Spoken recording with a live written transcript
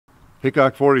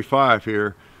Hickok 45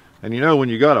 here. And you know, when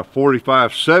you got a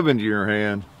 45-70 in your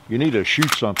hand, you need to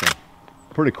shoot something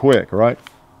pretty quick, right?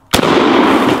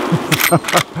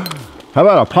 How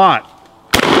about a pot?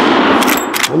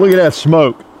 Well, look at that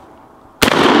smoke.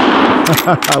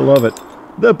 I love it.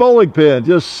 The bowling pin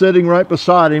just sitting right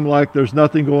beside him like there's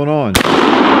nothing going on.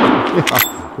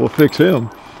 Yeah, we'll fix him.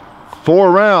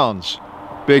 4 rounds,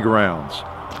 big rounds.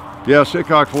 Yes,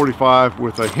 Hickok 45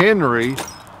 with a Henry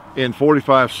in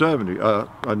 45-70,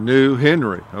 a new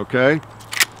Henry, okay?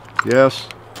 Yes,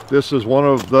 this is one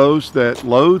of those that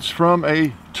loads from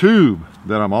a tube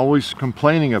that I'm always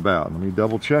complaining about. Let me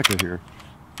double check it here.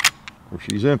 Or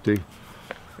she's empty.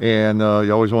 And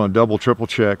you always want to double, triple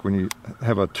check when you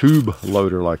have a tube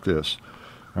loader like this.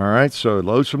 All right, so it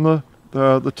loads from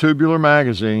the tubular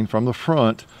magazine from the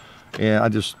front. And I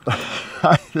just,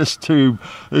 this tube,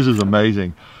 this is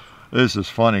amazing. This is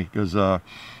funny because, I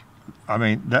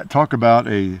mean, talk about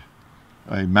a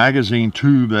magazine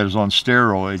tube that is on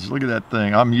steroids. Look at that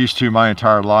thing. I'm used to my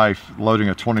entire life loading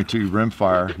a 22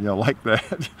 rimfire, you know, like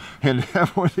that. And have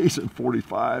one of these in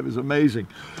 45 is amazing.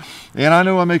 And I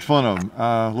know I make fun of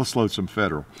them. Let's load some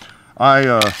Federal.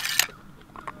 I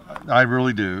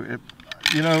really do.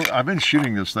 You know, I've been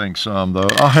shooting this thing some, though.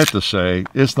 I'll have to say,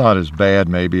 it's not as bad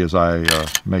maybe as I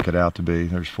make it out to be.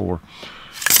 There's 4.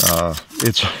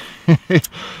 It's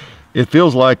it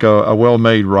feels like a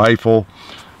well-made rifle.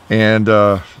 And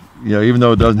you know, even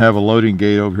though it doesn't have a loading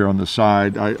gate over here on the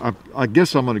side, I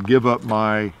guess I'm going to give up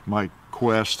my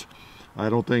quest. I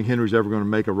don't think Henry's ever going to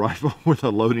make a rifle with a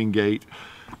loading gate,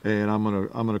 and I'm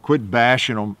gonna quit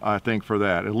bashing them. I think for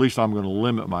that, at least I'm going to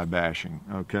limit my bashing.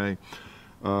 Okay.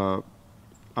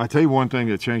 I tell you one thing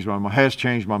that has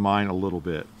changed my mind a little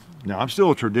bit. Now I'm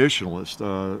still a traditionalist.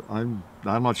 I'm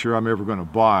not sure I'm ever going to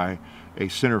buy a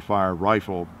centerfire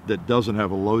rifle that doesn't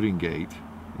have a loading gate.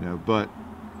 You know, but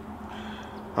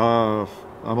I'm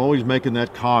always making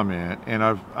that comment, and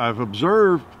I've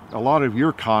observed a lot of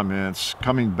your comments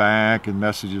coming back and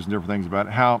messages and different things about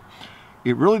how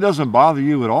it really doesn't bother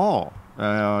you at all.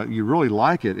 You really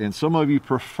like it, and some of you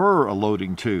prefer a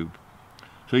loading tube.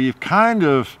 So you've kind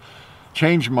of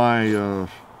changed my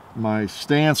my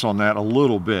stance on that a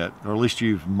little bit, or at least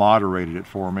you've moderated it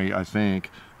for me, I think.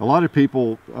 A lot of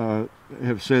people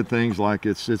have said things like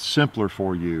it's simpler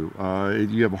for you.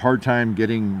 You have a hard time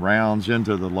getting rounds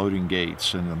into the loading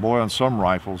gates, and boy, on some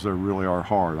rifles they really are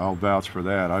hard. I'll vouch for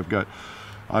that.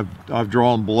 I've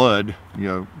drawn blood, you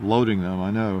know, loading them.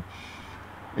 I know.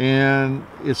 And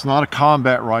it's not a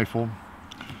combat rifle.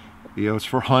 You know, it's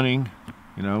for hunting.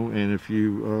 You know, and if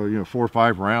you you know, 4 or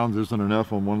 5 rounds isn't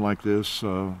enough on one like this,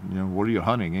 you know, what are you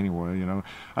hunting anyway? You know,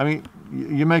 I mean,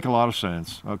 you make a lot of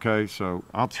sense. Okay, so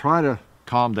I'll try to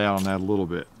calm down on that a little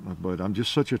bit, but I'm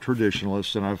just such a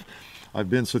traditionalist, and I've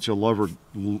been such a lover,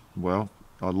 well,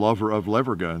 a lover of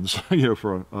lever guns, you know,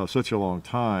 for such a long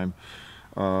time,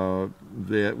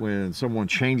 that when someone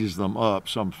changes them up,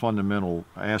 some fundamental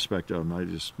aspect of them,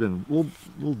 it's just been a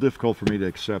little difficult for me to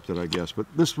accept it, I guess. But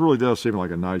this really does seem like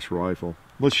a nice rifle.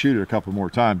 Let's shoot it a couple more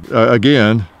times.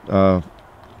 Again,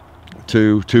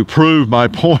 to prove my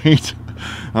point,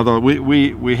 I thought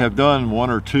we have done 1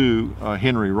 or 2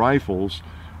 Henry rifles,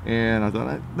 and I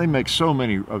thought they make so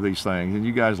many of these things, and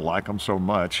you guys like them so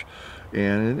much,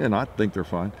 and I think they're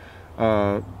fun.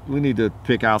 We need to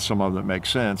pick out some of them that make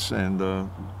sense and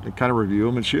kind of review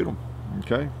them and shoot them.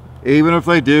 Okay, even if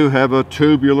they do have a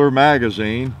tubular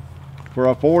magazine for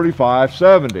a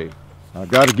 45-70, I've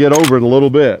got to get over it a little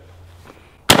bit.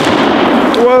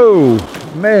 Whoa,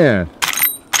 man.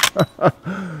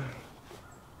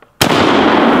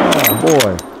 Oh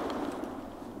boy,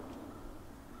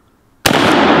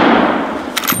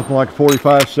 looking like a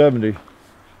 45-70.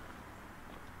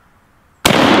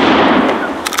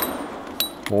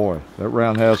 Boy, that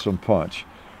round has some punch.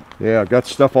 Yeah, I've got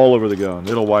stuff all over the gun.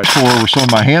 It'll wipe over some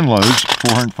of my hand loads,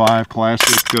 405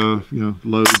 classic, you know,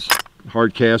 loads,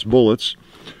 hard cast bullets,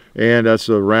 and that's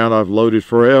a round I've loaded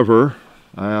forever.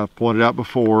 I've pointed out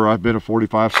before, I've been a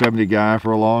 45-70 guy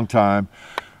for a long time.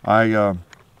 I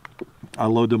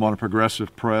load them on a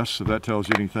progressive press, if that tells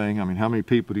you anything. I mean, how many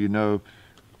people do you know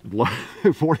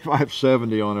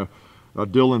 45-70 on a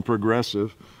Dillon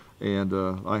progressive? And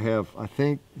I have, I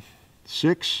think,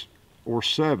 6 or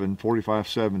 7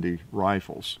 45-70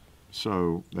 rifles.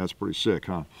 So that's pretty sick,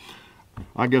 huh?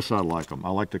 I guess I like them. I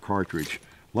like the cartridge.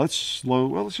 Let's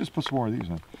just put some more of these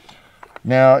in.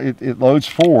 Now it loads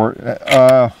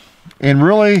 4, and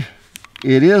really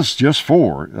it is just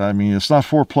 4. I mean, it's not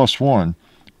 4 plus 1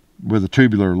 with a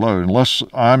tubular load, unless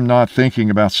I'm not thinking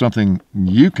about something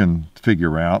you can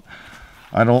figure out.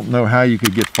 I don't know how you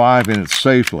could get 5 in it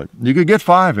safely. You could get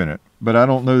 5 in it, but I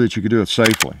don't know that you could do it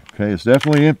safely. Okay, it's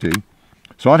definitely empty.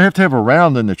 So I'd have to have a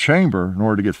round in the chamber in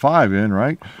order to get 5 in,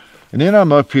 right? And then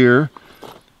I'm up here,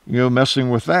 you know, messing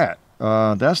with that.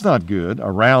 That's not good.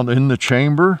 A round in the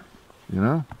chamber, you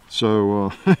know?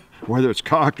 So whether it's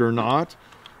cocked or not,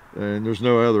 and there's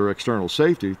no other external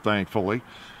safety, thankfully.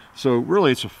 So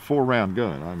really it's a 4-round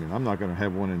gun. I mean, I'm not going to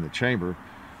have one in the chamber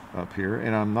up here,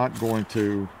 and I'm not going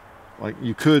to, like,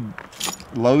 you could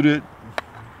load it,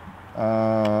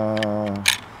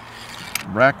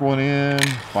 rack one in,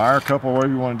 fire a couple,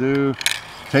 whatever you want to do,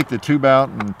 take the tube out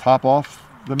and top off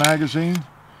the magazine.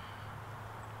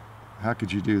 How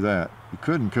could you do that? You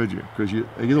couldn't, could you? Because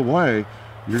either way,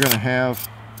 you're going to have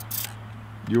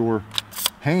your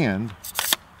hand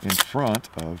in front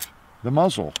of the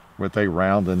muzzle with a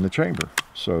round in the chamber.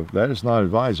 So that is not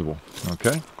advisable,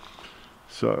 okay?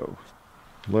 So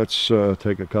let's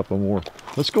take a couple more.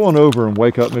 Let's go on over and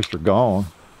wake up Mr. Gong.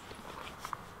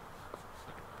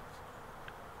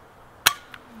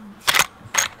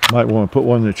 Might want to put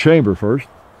one in the chamber first.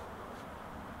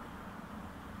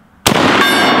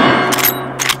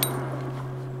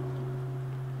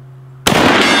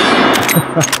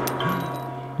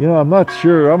 You know, I'm not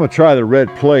sure. I'm going to try the red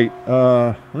plate.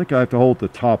 I think I have to hold the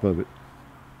top of it.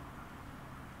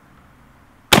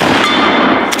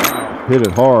 Hit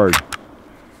it hard.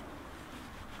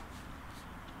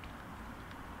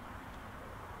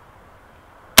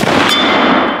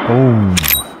 Boom.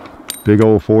 Big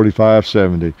old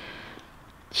 45-70.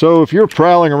 So if you're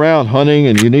prowling around hunting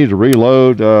and you need to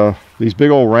reload, these big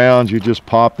old rounds, you just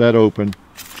pop that open,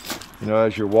 you know,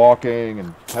 as you're walking,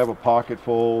 and have a pocket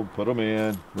full, put them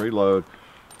in, reload.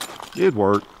 It'd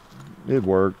work. It'd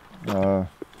work.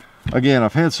 Again,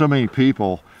 I've had so many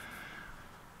people,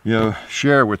 you know,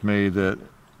 share with me that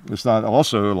it's not,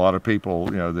 also a lot of people,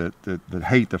 you know, that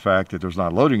hate the fact that there's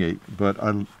not loading gate, but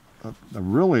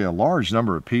really a large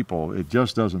number of people, it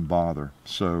just doesn't bother.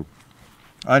 So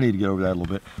I need to get over that a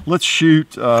little bit. Let's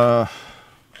shoot some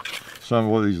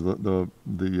of these,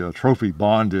 the trophy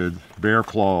bonded bear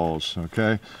claws,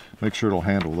 okay? Make sure it'll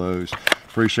handle those.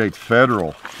 Appreciate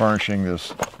Federal furnishing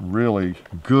this really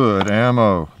good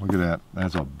ammo. Look at that,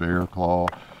 that's a bear claw.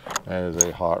 That is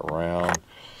a hot round.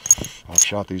 I've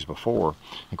shot these before.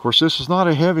 Of course, this is not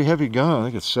a heavy gun. I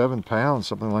think it's 7 pounds,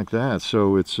 something like that.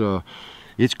 So it's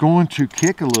going to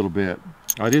kick a little bit.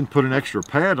 I didn't put an extra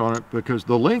pad on it because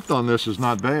the length on this is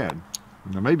not bad.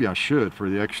 Now, maybe I should for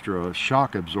the extra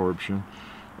shock absorption,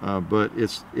 but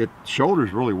it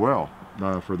shoulders really well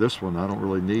for this one. I don't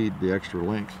really need the extra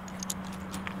length.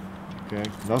 Okay,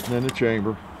 nothing in the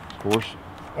chamber, of course.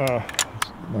 I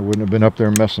wouldn't have been up there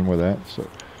messing with that. So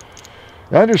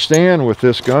I understand with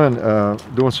this gun,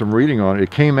 doing some reading on it,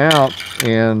 it came out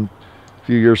and a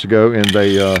few years ago, and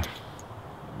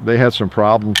they had some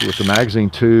problems with the magazine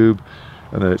tube,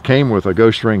 and it came with a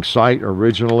ghost ring sight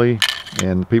originally,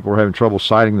 and people were having trouble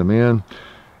sighting them in,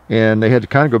 and they had to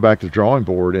kind of go back to the drawing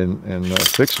board and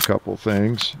fix a couple of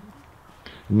things.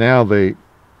 Now they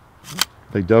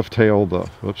dovetail the,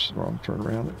 whoops, wrong turn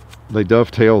around. They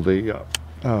dovetail the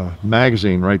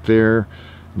magazine right there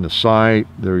in the sight.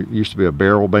 There used to be a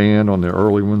barrel band on the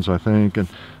early ones, I think, and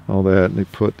all that, and they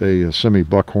put a semi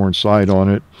buckhorn sight on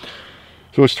it.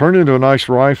 So it's turned into a nice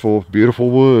rifle. Beautiful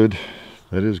wood.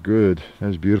 That is good. That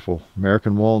is beautiful.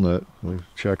 American walnut,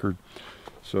 checkered.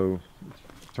 So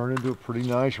it's turned into a pretty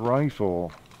nice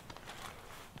rifle.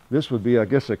 This would be, I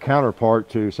guess, a counterpart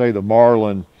to, say, the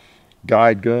Marlin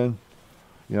guide gun.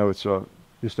 You know, it's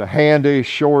just a handy,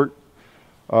 short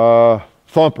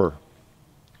thumper.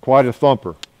 Quite a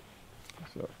thumper.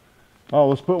 So, oh,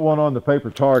 let's put one on the paper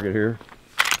target here.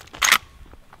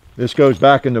 This goes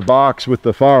back in the box with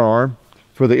the firearm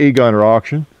for the e-gunner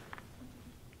auction.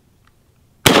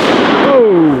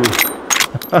 Oh!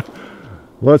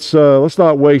 Let's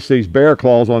not waste these bear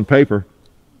claws on paper.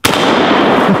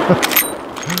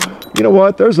 You know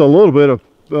what? There's a little bit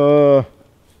of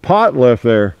pot left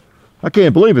there. I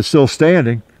can't believe it's still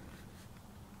standing.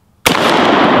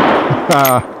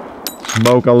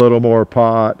 Smoke a little more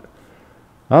pot.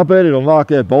 I'll bet it'll knock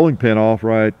that bowling pin off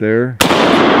right there.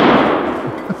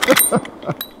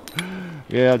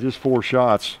 Yeah, just 4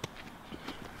 shots.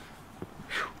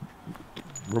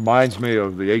 Reminds me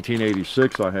of the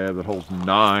 1886 I have that holds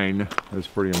 9. That's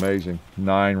pretty amazing.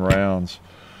 9 rounds.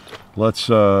 Let's,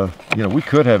 you know, we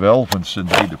could have elephants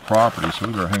invade the property, so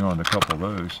we better hang on to a couple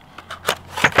of those.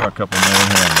 Try a couple more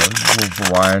hand those. A little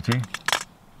variety.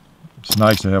 It's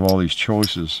nice to have all these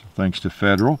choices, thanks to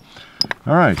Federal.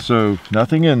 All right, so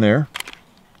nothing in there.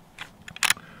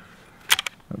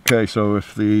 Okay, so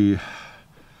if the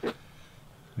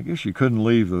I guess you couldn't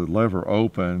leave the lever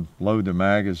open, load the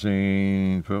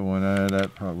magazine, put one in,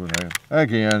 that probably wouldn't have.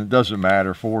 Again, it doesn't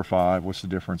matter, 4 or 5, what's the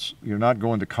difference? You're not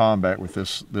going to combat with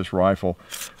this rifle,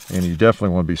 and you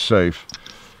definitely want to be safe.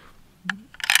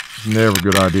 Never a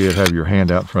good idea to have your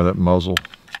hand out in front of that muzzle.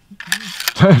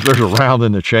 There's a round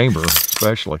in the chamber,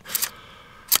 especially.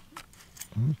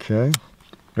 Okay.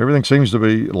 Everything seems to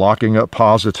be locking up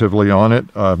positively on it.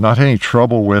 I've not had any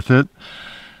trouble with it.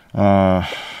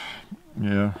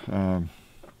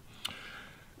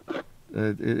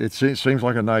 It seems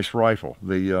like a nice rifle.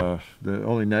 The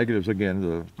only negatives, again,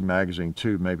 the magazine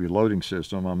tube, maybe loading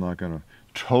system. I'm not going to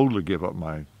totally give up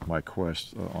my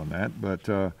quest on that,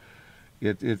 but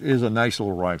it is a nice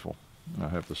little rifle, I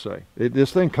have to say.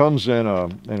 This thing comes in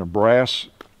a brass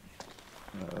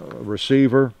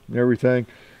receiver and everything,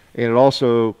 and it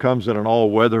also comes in an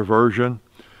all-weather version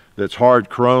that's hard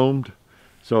chromed.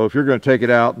 So if you're going to take it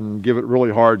out and give it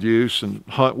really hard use and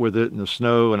hunt with it in the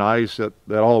snow and ice, that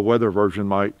all-weather version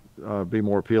might be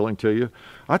more appealing to you.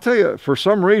 I tell you, for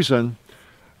some reason,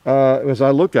 as I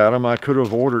looked at them, I could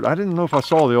have ordered, I didn't know if I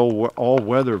saw the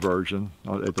all-weather version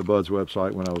at the Bud's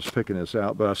website when I was picking this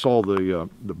out, but I saw the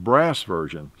brass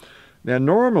version. Now,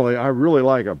 normally, I really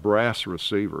like a brass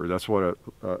receiver. That's what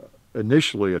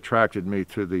initially attracted me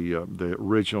to the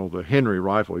original, the Henry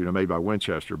rifle, made by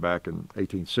Winchester back in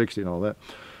 1860 and all that.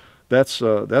 That's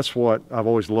what I've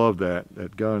always loved,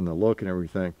 that gun and the look and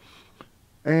everything.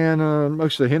 And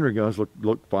most of the Henry guns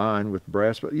look fine with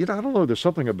brass, but I don't know, there's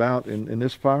something about in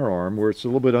this firearm where it's a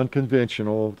little bit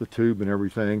unconventional, the tube and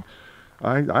everything.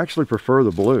 I actually prefer the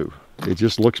blue. It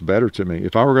just looks better to me.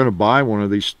 If I were going to buy one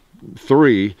of these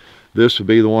 3, this would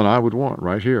be the one I would want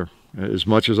right here, as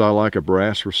much as I like a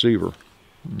brass receiver.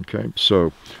 Okay,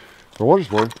 so for what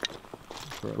it's worth,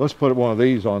 let's put one of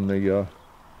these on the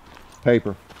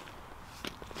paper.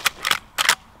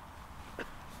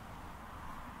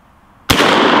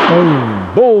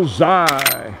 Boom,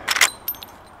 bullseye.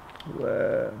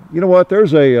 You know what,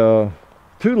 there's a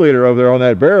 2-liter over there on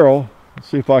that barrel. Let's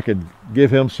see if I could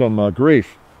give him some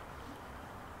grief.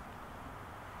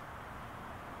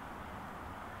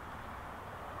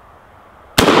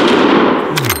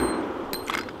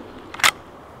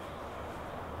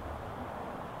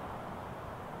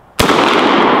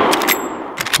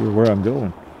 Where I'm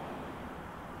going.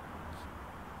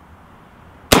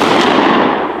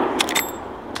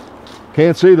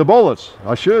 Can't see the bullets.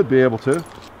 I should be able to.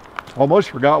 Almost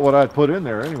forgot what I'd put in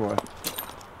there anyway.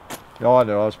 Oh, I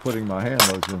know, I was putting my hand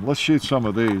loads in. Let's shoot some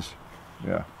of these.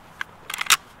 Yeah.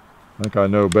 I think I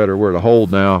know better where to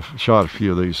hold now. I've shot a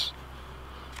few of these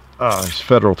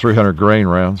Federal 300 grain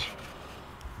rounds.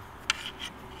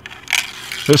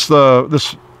 This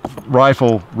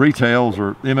rifle retails,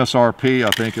 or MSRP,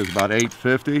 I think, is about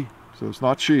 $850, so it's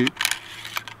not cheap.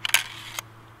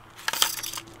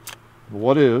 But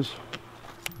what is,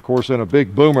 of course, in a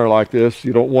big boomer like this,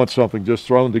 you don't want something just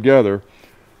thrown together.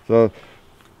 So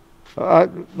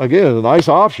again, it's a nice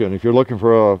option if you're looking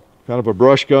for a kind of a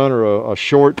brush gun or a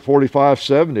short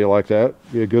 45-70 like that.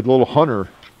 Be a good little hunter.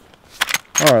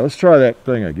 All right, let's try that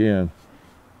thing again.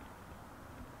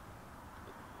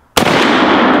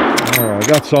 All right, I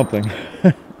got something.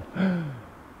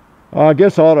 I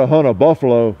guess I ought to hunt a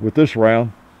buffalo with this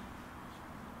round.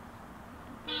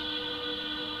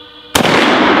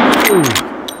 Ooh.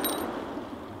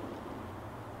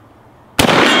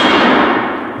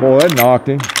 Boy, that knocked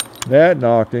him. That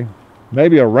knocked him.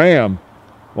 Maybe a ram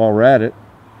while we're at it.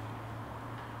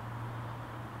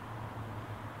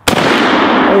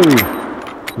 Oh,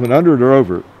 went under it or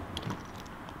over it.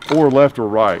 Or left or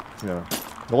right, yeah.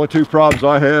 The only 2 problems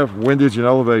I have, windage and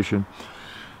elevation.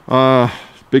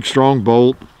 Big strong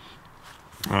bolt,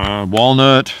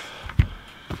 walnut,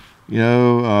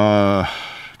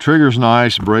 trigger's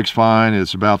nice, brakes fine.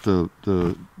 It's about the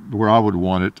where I would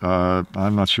want it.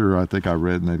 I'm not sure, I think I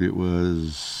read maybe it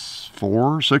was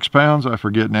 4 or 6 pounds, I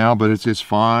forget now, but it's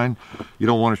fine. You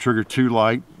don't want to trigger too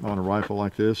light on a rifle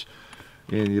like this,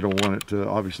 and you don't want it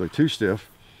obviously too stiff.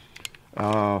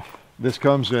 This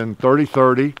comes in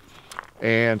 30-30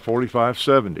 and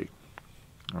 45-70.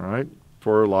 All right,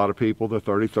 for a lot of people, the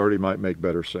 30-30 might make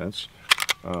better sense.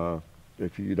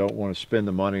 If you don't want to spend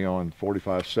the money on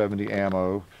 45-70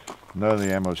 ammo, none of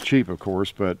the ammo is cheap, of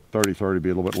course, but 30-30 would be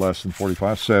a little bit less than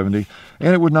 45-70,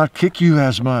 and it would not kick you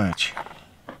as much.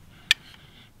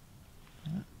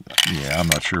 Yeah, I'm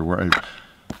not sure where.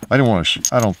 I don't want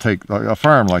to. I don't take a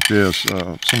firearm like this.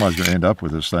 Somebody's going to end up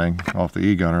with this thing off the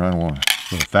e-gunner. I don't want to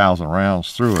put 1,000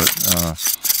 rounds through it.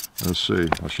 Let's see.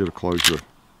 I should have closed the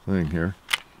thing here.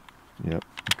 Yep.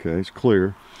 Okay, it's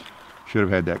clear. Should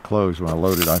have had that closed when I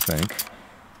loaded, I think.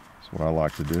 That's what I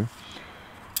like to do.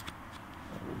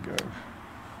 we go.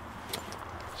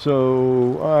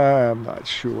 So I'm not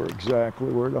sure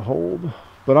exactly where to hold,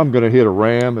 but I'm going to hit a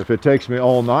ram if it takes me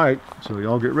all night. So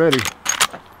y'all get ready.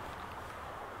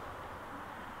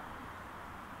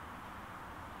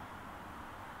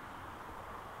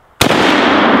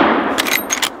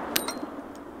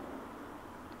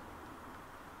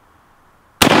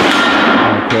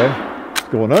 Okay, it's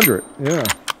going under it. Yeah.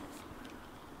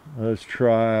 Let's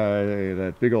try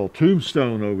that big old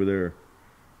tombstone over there.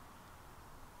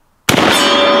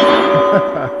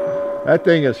 That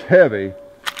thing is heavy.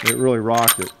 It really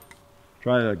rocked it.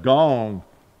 Try a gong.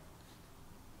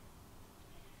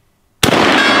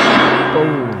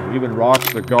 Boom, even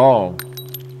rocks the gong.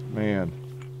 Man.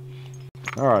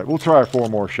 All right, we'll try 4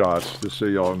 more shots to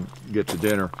see y'all get to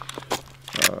dinner.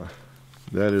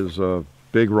 That is a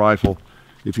big rifle.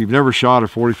 If you've never shot a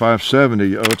 45-70,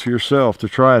 you owe it to yourself to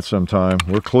try it sometime.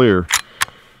 We're clear.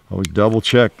 Always double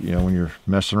check, you know, when you're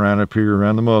messing around up here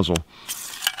around the muzzle.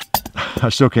 I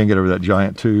still can't get over that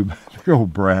giant tube, the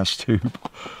old brass tube.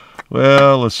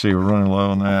 Well, let's see, we're running low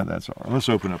on that. That's all right. Let's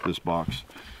open up this box,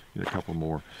 get a couple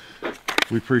more.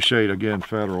 We appreciate, again,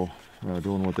 Federal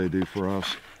doing what they do for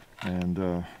us,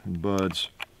 and Buds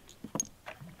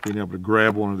being able to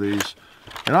grab one of these.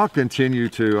 And I'll continue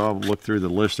to, I'll look through the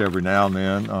list every now and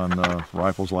then on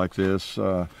rifles like this.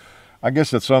 I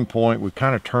guess at some point we've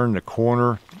kind of turned the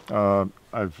corner.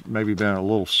 I've maybe been a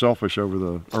little selfish over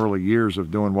the early years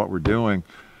of doing what we're doing.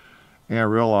 And I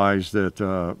realized that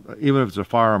even if it's a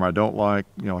firearm I don't like,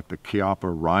 you know, like the Chiappa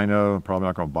Rhino, I'm probably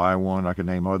not going to buy one. I can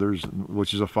name others,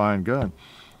 which is a fine gun.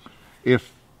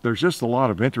 If there's just a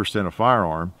lot of interest in a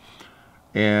firearm,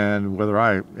 and whether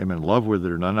I am in love with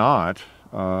it or not,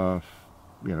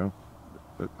 you know,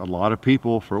 a lot of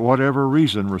people, for whatever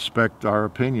reason, respect our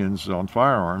opinions on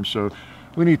firearms. So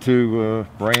we need to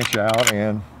branch out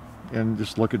and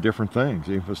just look at different things,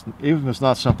 even if it's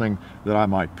not something that I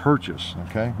might purchase,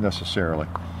 okay, necessarily.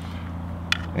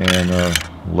 And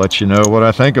let you know what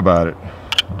I think about it,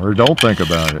 or don't think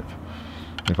about it.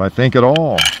 If I think at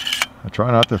all, I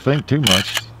try not to think too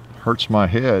much. It hurts my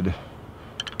head.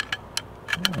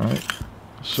 All right.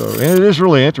 So, and it is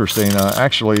really interesting,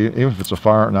 actually, even if it's a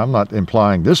firearm, and I'm not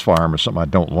implying this firearm is something I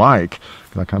don't like,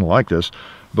 because I kind of like this,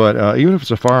 but even if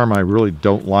it's a firearm I really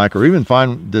don't like, or even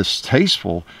find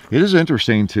distasteful, it is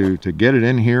interesting to get it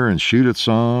in here and shoot it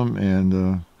some,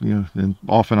 and, you know, and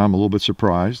often I'm a little bit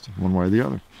surprised, one way or the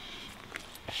other.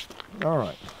 All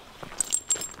right.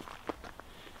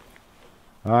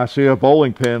 I see a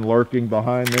bowling pin lurking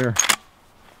behind there.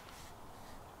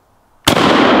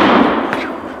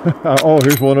 Oh,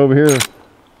 here's one over here.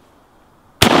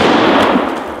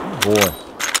 Boy,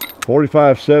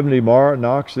 45-70 Mar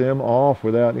knocks them off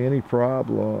without any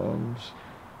problems.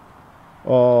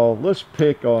 Oh, let's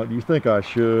pick on, you think I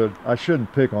should? I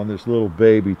shouldn't pick on this little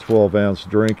baby 12-ounce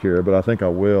drink here, but I think I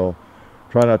will.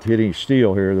 Try not to hit any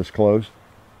steel here this close.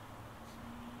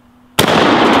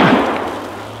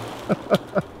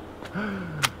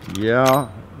 Yeah,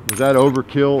 was that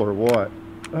overkill or what?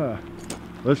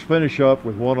 Let's finish up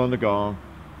with one on the gong.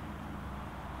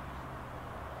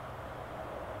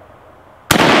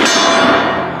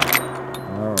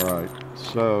 All right,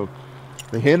 so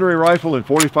the Henry rifle in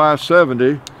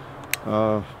 45-70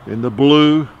 in the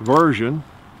blue version.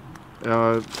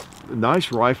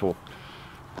 Nice rifle.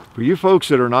 For you folks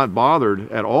that are not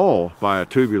bothered at all by a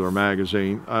tubular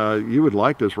magazine, you would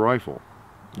like this rifle.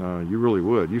 You really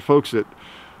would. You folks that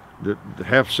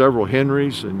have several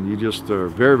Henrys and you just are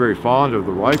very, very fond of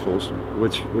the rifles,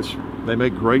 which they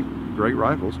make great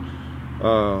rifles,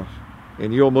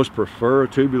 and you almost prefer a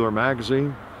tubular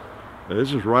magazine,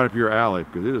 this is right up your alley,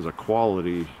 because it is a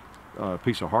quality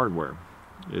piece of hardware.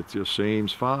 It just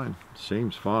seems fine.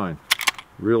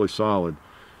 Really solid.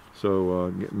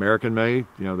 So American made,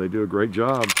 you know, they do a great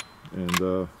job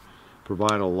and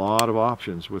provide a lot of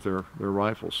options with their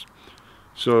rifles.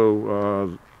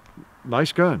 So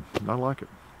nice gun. I like it.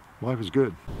 Life is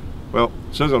good. Well,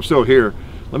 since I'm still here,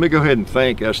 let me go ahead and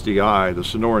thank SDI, the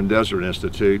Sonoran Desert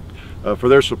Institute, for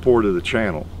their support of the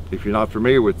channel. If you're not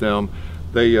familiar with them,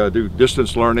 they do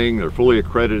distance learning. They're fully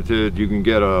accredited. You can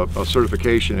get a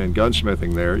certification in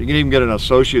gunsmithing there. You can even get an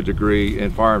associate degree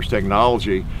in firearms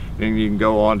technology, and you can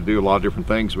go on to do a lot of different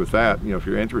things with that, you know, if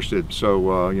you're interested.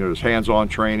 So, you know, there's hands-on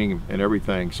training and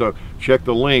everything. So check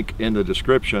the link in the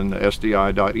description,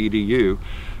 sdi.edu,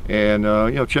 and,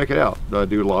 you know, check it out. I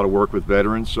do a lot of work with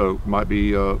veterans, so it might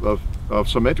be of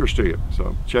some interest to you.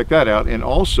 So check that out. And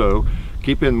also,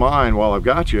 keep in mind, while I've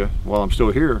got you, while I'm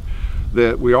still here,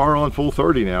 that we are on Full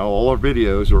 30 now. All our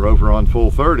videos are over on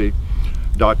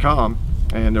full30.com,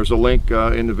 And there's a link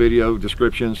in the video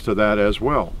descriptions to that as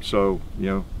well. So, you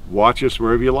know, watch us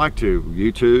wherever you like to.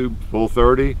 YouTube, Full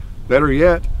 30, better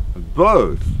yet,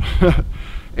 both.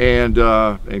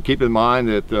 And keep in mind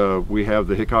that we have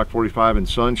the Hickok 45 &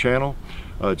 Son channel.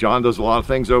 John does a lot of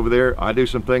things over there. I do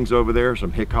some things over there,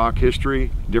 some Hickok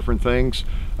history, different things.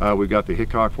 We've got the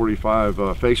Hickok 45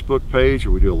 Facebook page.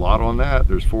 We do a lot on that.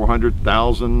 There's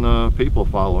 400,000 people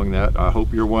following that. I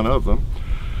hope you're one of them.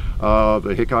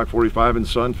 The Hickok 45 &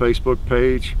 Son Facebook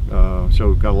page. So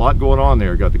we've got a lot going on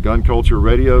there. Got the Gun Culture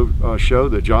Radio show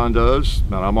that John does,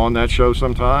 and I'm on that show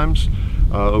sometimes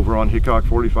over on Hickok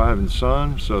 45 &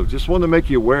 Son. So just wanted to make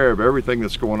you aware of everything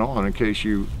that's going on in case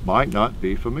you might not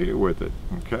be familiar with it.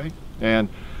 Okay, and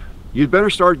you'd better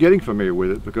start getting familiar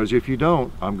with it, because if you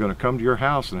don't, I'm going to come to your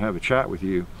house and have a chat with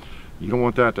you. You don't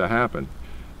want that to happen.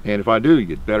 And if I do,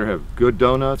 you'd better have good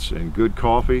donuts and good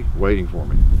coffee waiting for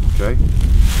me. Okay.